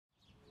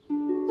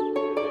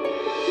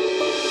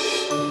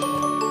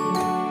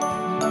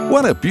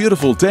What a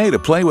beautiful day to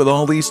play with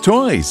all these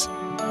toys!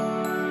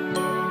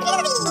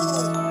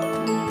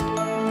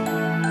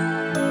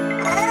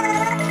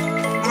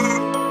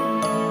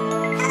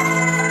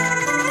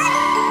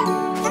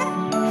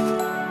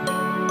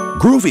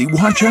 Groovy,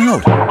 watch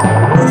out!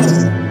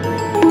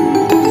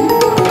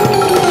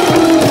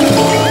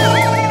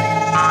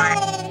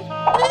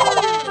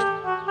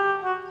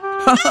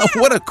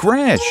 What a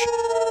crash!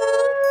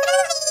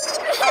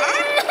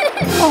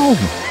 Oh,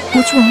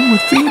 what's wrong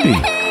with Phoebe?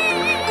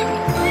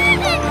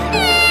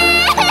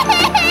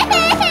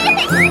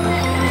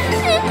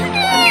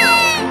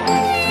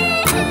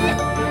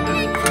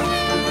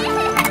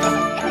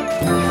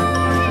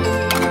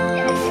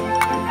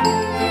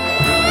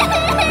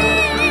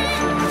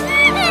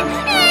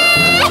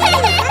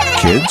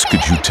 Kids,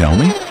 could you tell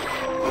me?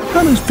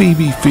 How does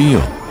Phoebe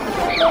feel?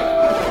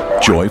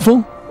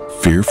 Joyful?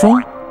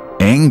 Fearful?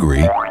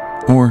 Angry?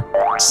 Or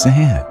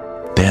sad?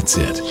 That's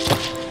it.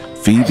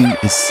 Phoebe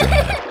is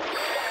sad.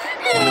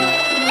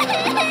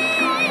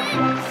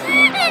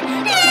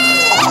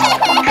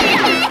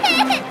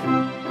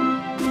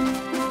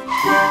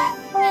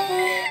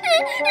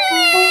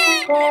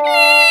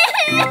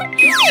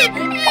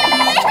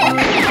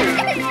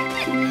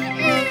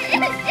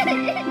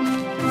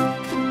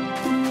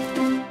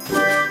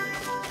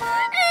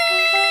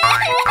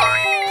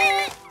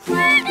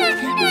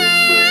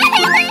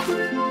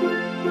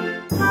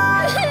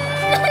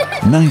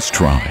 Nice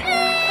try.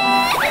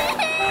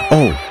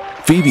 Oh,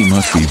 Phoebe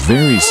must be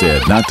very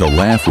sad not to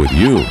laugh with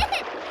you.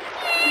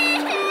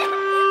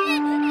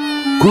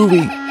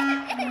 Groovy,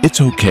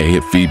 it's okay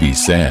if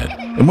Phoebe's sad.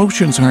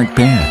 Emotions aren't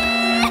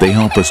bad. They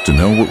help us to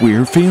know what we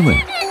are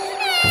feeling.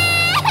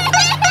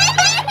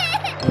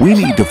 We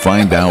need to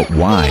find out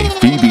why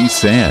Phoebe's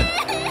sad.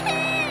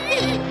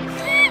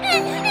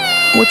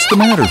 What's the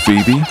matter,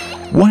 Phoebe?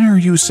 Why are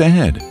you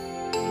sad?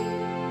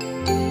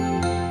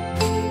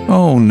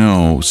 Oh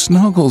no,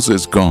 Snuggles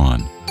is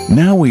gone.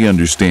 Now we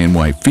understand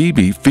why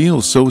Phoebe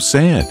feels so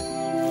sad.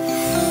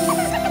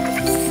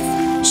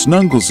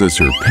 Snuggles is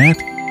her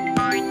pet,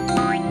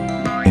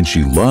 and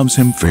she loves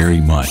him very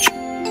much.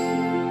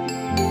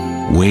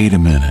 Wait a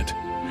minute,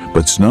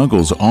 but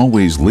Snuggles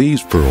always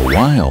leaves for a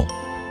while.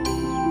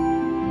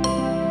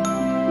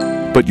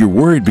 But you're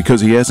worried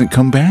because he hasn't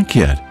come back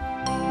yet.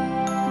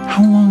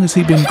 How long has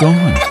he been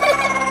gone?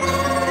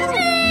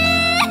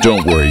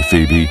 Don't worry,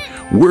 Phoebe.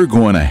 We're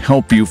going to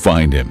help you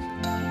find him.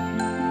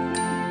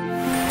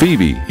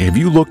 Phoebe, have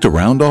you looked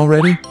around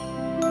already?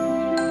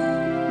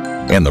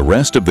 And the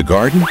rest of the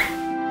garden?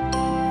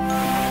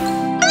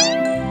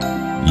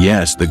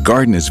 Yes, the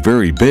garden is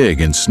very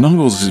big and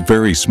Snuggles is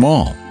very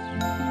small.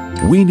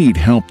 We need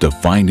help to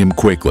find him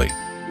quickly.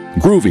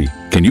 Groovy,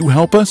 can you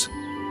help us?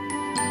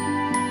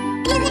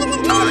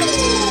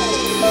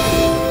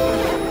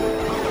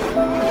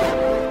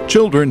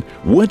 Children,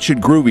 what should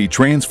Groovy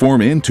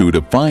transform into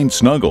to find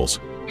Snuggles?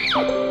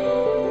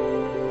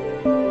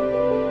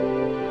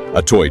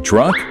 A toy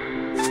truck?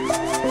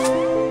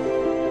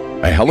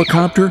 A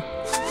helicopter?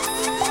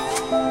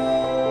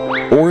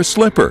 Or a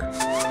slipper?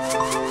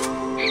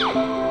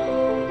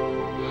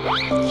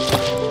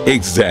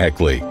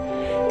 Exactly.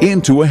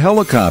 Into a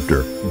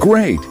helicopter.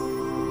 Great.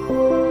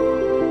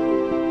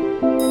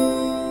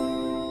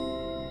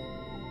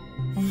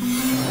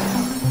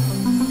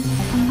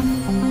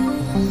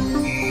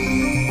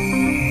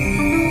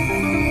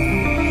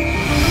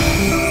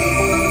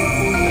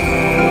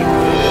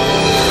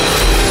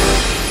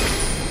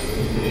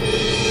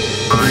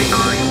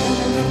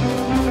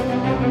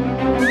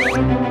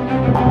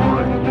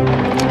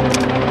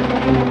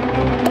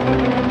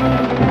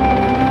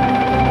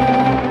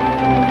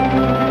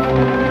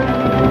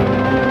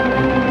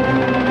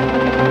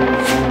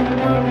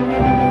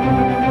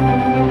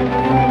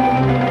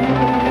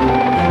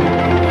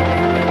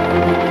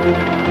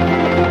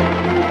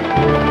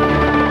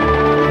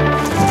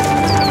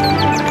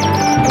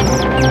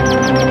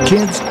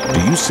 Kids, do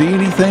you see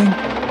anything?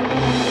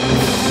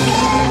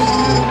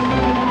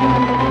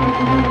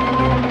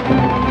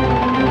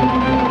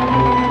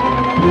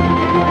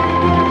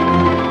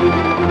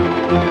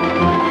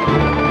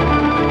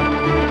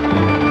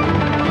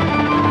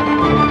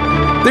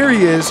 There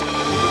he is,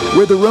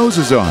 where the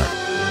roses are.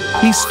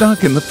 He's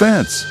stuck in the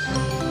fence.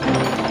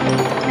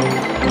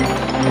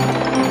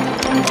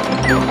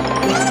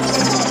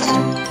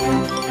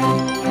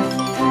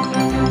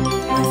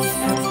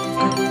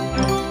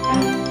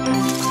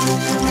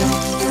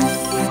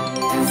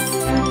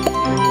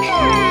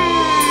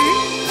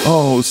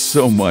 Oh,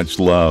 so much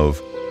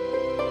love.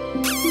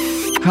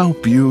 How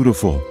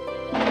beautiful.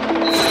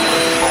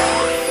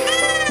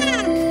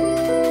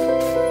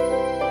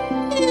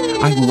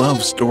 I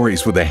love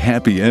stories with a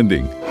happy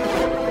ending.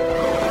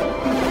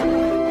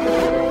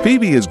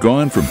 Phoebe has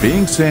gone from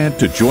being sad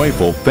to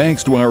joyful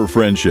thanks to our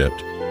friendship.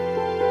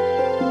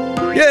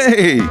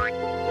 Yay!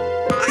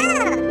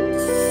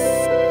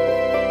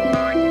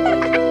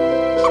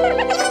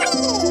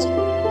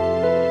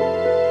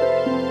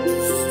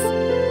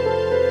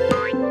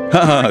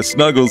 Haha,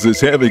 Snuggles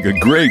is having a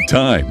great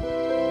time.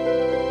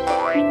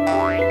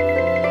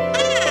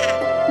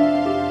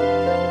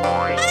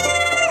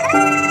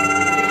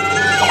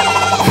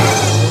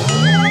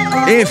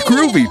 And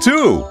Groovy,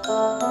 too!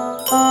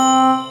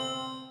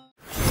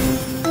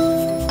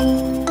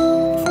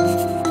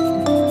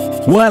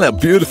 What a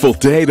beautiful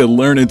day to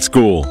learn at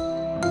school!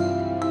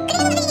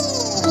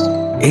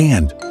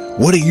 And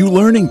what are you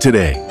learning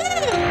today?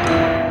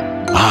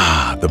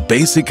 Ah, the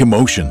basic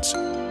emotions.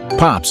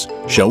 Pops,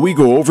 shall we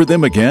go over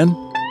them again?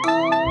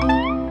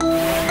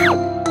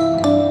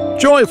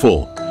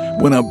 Joyful,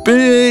 when a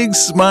big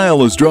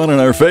smile is drawn on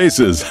our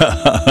faces.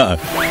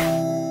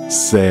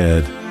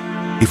 Sad,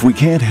 if we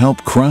can't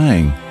help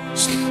crying.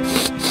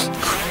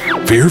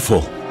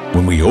 Fearful,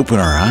 when we open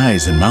our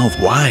eyes and mouth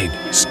wide,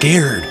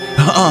 scared.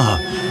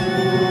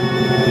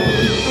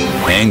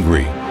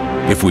 Angry,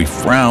 if we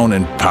frown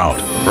and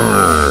pout.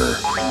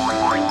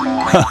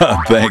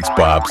 Thanks,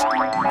 Pops.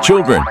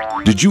 Children,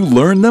 did you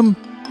learn them?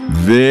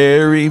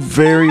 Very,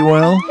 very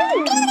well.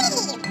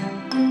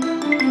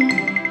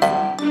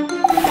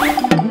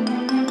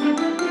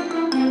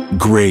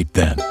 Great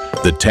then.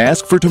 The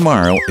task for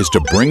tomorrow is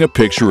to bring a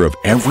picture of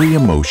every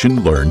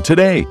emotion learned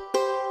today.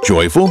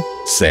 Joyful,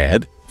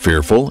 sad,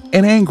 fearful,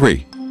 and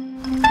angry.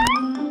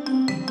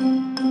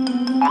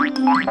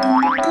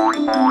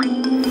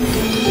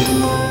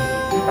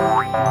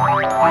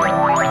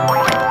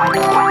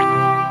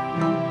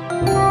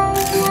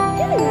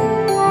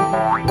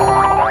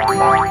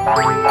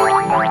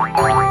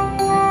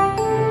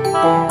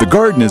 The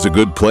garden is a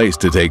good place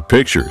to take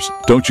pictures,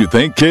 don't you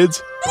think,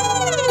 kids?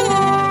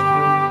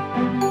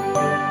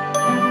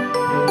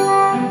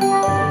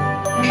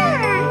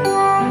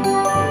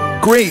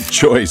 Great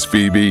choice,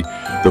 Phoebe.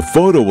 The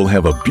photo will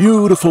have a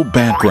beautiful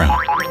background.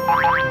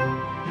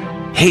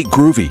 Hey,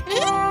 Groovy,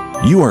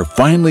 you are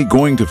finally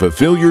going to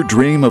fulfill your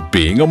dream of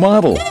being a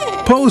model.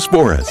 Pose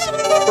for us.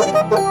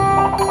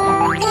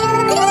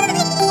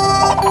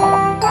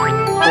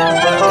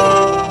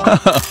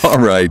 All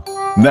right,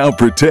 now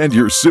pretend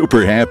you're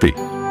super happy.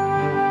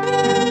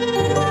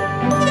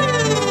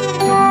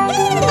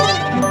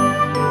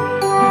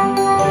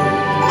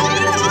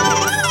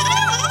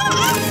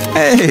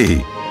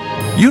 Hey,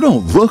 you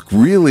don't look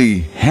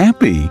really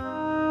happy.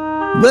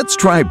 Let's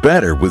try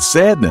better with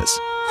sadness.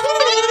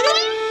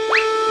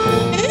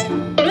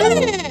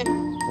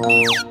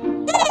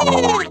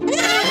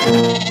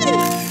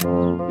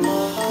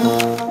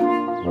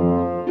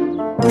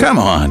 Come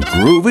on,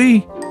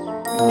 Groovy.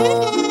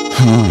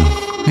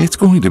 It's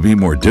going to be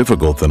more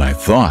difficult than I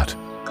thought.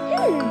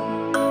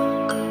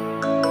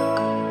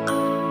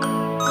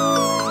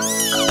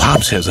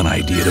 Pops has an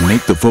idea to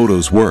make the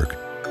photos work.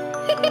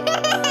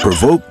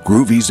 Provoke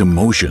Groovy's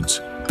emotions,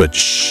 but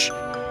shh,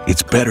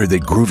 it's better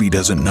that Groovy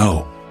doesn't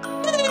know.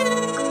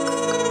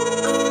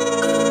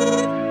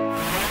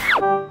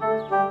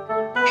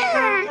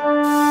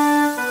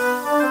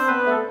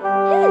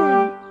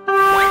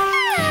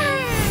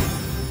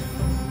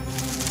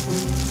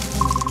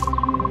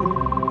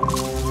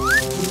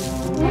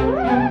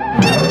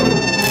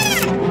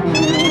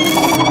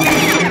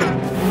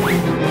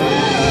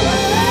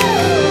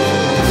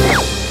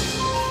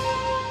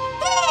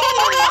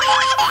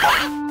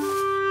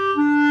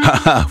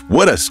 Haha,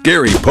 what a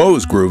scary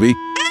pose, Groovy.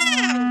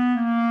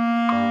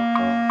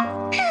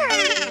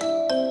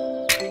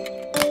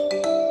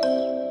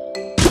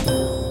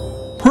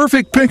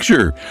 Perfect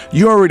picture.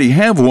 You already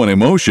have one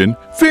emotion,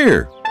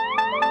 fear.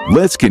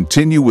 Let's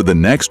continue with the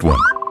next one.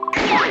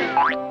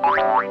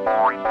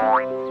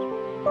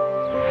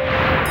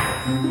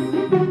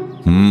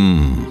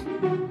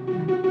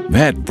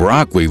 That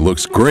broccoli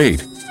looks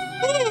great.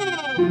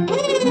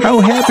 How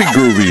happy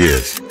Groovy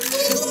is.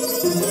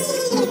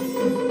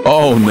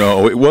 Oh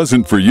no, it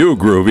wasn't for you,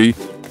 Groovy.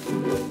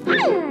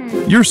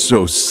 You're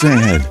so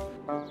sad.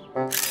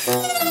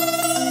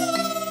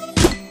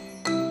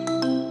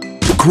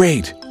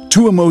 Great!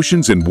 2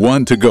 emotions and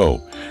 1 to go.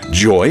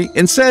 Joy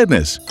and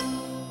sadness.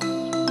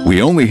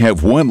 We only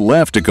have 1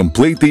 left to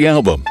complete the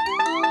album.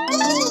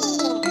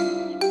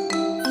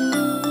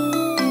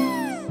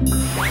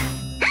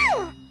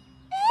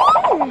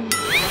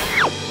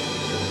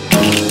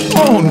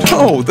 Oh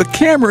no, the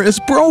camera is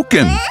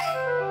broken.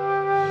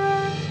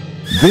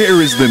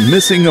 There is the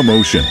missing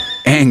emotion,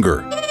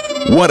 anger.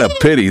 What a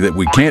pity that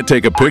we can't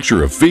take a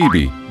picture of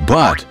Phoebe,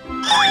 but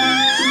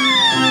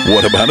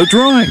what about a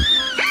drawing?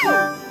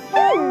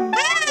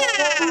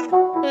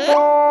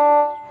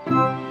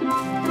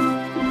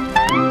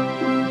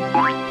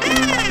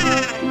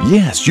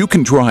 Yes, you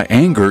can draw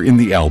anger in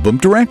the album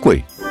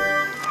directly.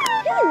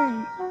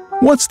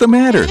 What's the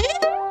matter?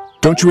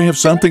 Don't you have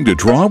something to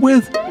draw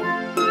with?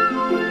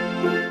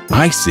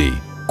 I see.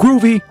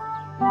 Groovy,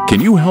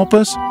 can you help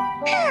us?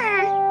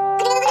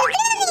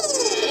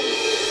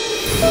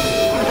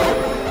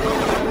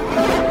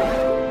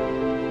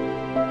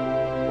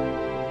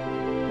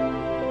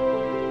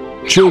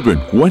 Children,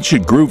 what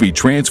should Groovy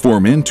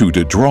transform into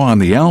to draw on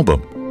the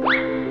album?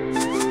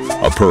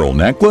 A pearl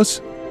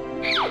necklace?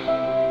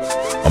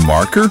 A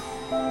marker?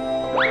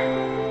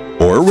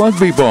 Or a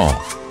rugby ball?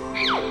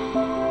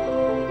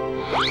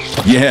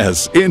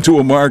 Yes, into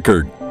a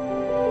marker.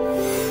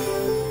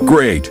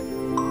 Great.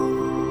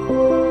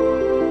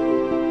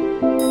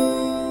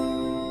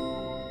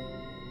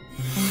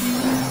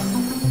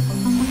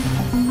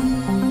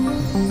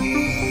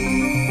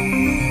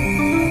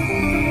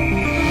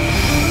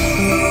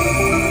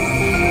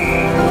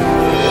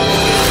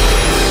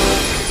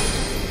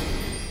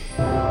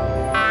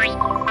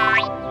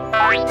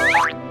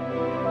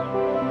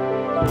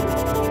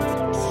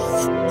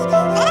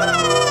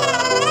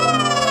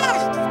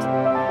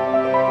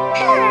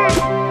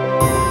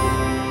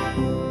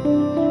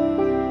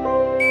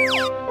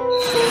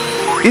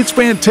 It's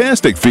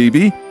fantastic,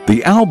 Phoebe.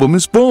 The album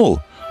is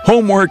full.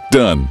 Homework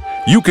done.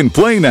 You can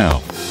play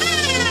now.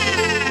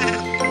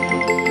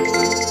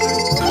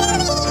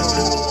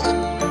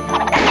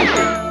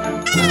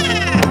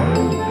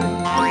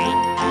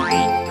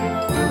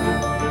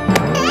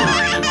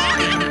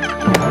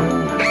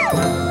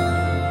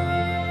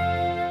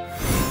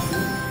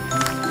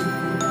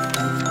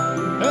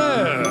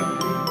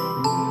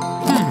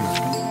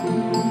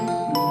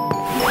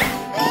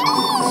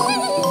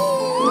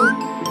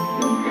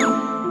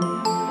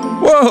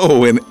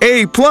 Whoa, an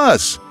A+.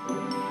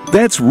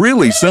 That's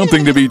really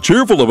something to be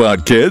cheerful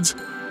about, kids.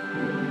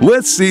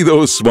 Let's see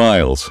those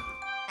smiles.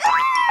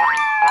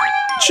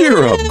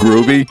 Cheer up,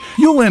 Groovy.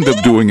 You'll end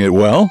up doing it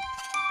well.